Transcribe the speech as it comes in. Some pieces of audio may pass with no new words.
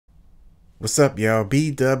What's up, y'all?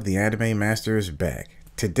 B-Dub, the Anime Master, is back.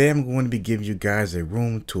 Today I'm going to be giving you guys a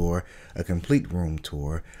room tour, a complete room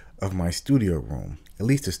tour of my studio room, at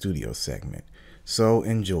least the studio segment. So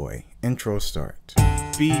enjoy. Intro start.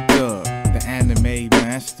 B-Dub, the Anime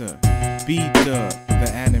Master. B-Dub,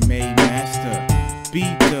 the Anime Master.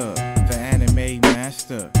 B-Dub, the Anime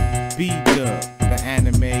Master. B-Dub, the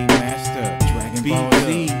Anime Master. Dragon Ball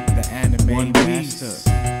Z, the Anime Master.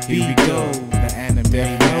 Here we go, the Anime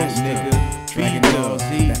Master. Dragon Ball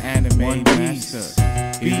Z, the Anime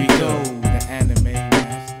Master. Here we go, the Anime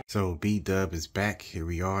Master. So B-Dub is back. Here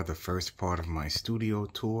we are, the first part of my studio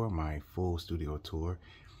tour, my full studio tour.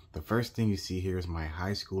 The first thing you see here is my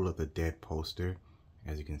High School of the Dead poster.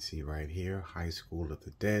 As you can see right here, High School of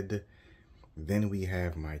the Dead. Then we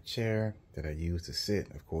have my chair that I use to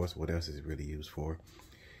sit. Of course, what else is it really used for?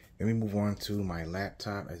 Then we move on to my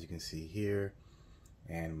laptop, as you can see here,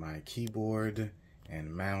 and my keyboard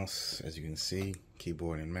and mouse. As you can see,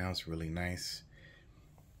 keyboard and mouse, really nice.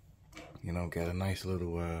 You know, got a nice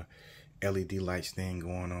little LED lights thing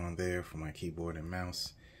going on there for my keyboard and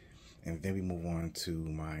mouse. And then we move on to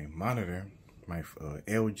my monitor, my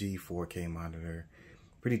LG 4K monitor.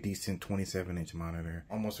 Pretty decent 27-inch monitor.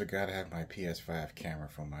 Almost forgot I have my PS5 camera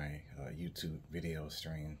for my YouTube video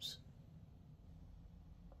streams.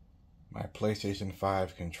 My PlayStation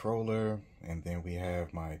 5 controller, and then we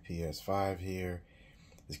have my PS5 here.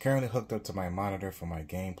 It's currently hooked up to my monitor for my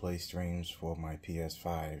gameplay streams for my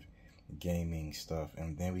PS5 gaming stuff.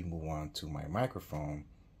 And then we move on to my microphone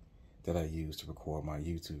that I use to record my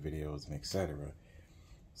YouTube videos and etc.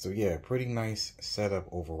 So yeah, pretty nice setup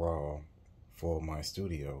overall for my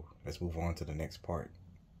studio. Let's move on to the next part.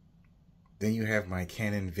 Then you have my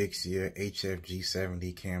Canon Vixia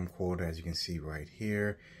HFG70 camcorder, as you can see right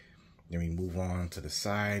here. Then we move on to the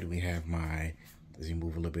side. We have my, as you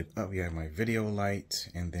move a little bit up, we have my video light,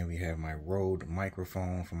 and then we have my Rode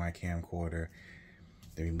microphone for my camcorder.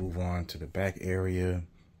 Then we move on to the back area.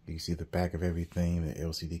 You can see the back of everything, the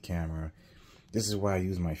LCD camera. This is why I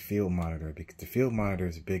use my field monitor, because the field monitor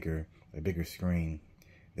is bigger, a bigger screen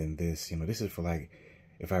than this. You know, this is for like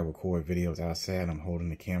if I record videos outside, I'm holding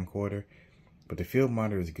the camcorder. But the field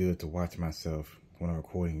monitor is good to watch myself when I'm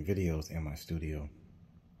recording videos in my studio.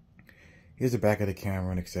 Here's the back of the camera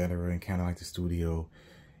and etc. And kind of like the studio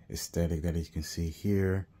aesthetic that you can see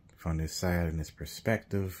here from this side and this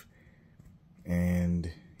perspective. And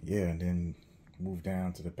yeah, and then move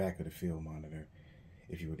down to the back of the field monitor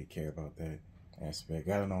if you really care about that aspect.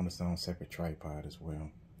 Got it on its own separate tripod as well.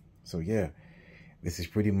 So yeah, this is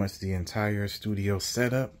pretty much the entire studio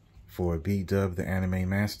setup for B-Dub, the Anime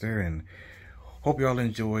Master, and hope y'all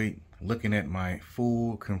enjoyed looking at my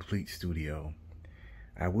full complete studio.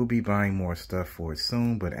 I will be buying more stuff for it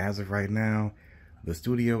soon, but as of right now, the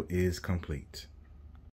studio is complete.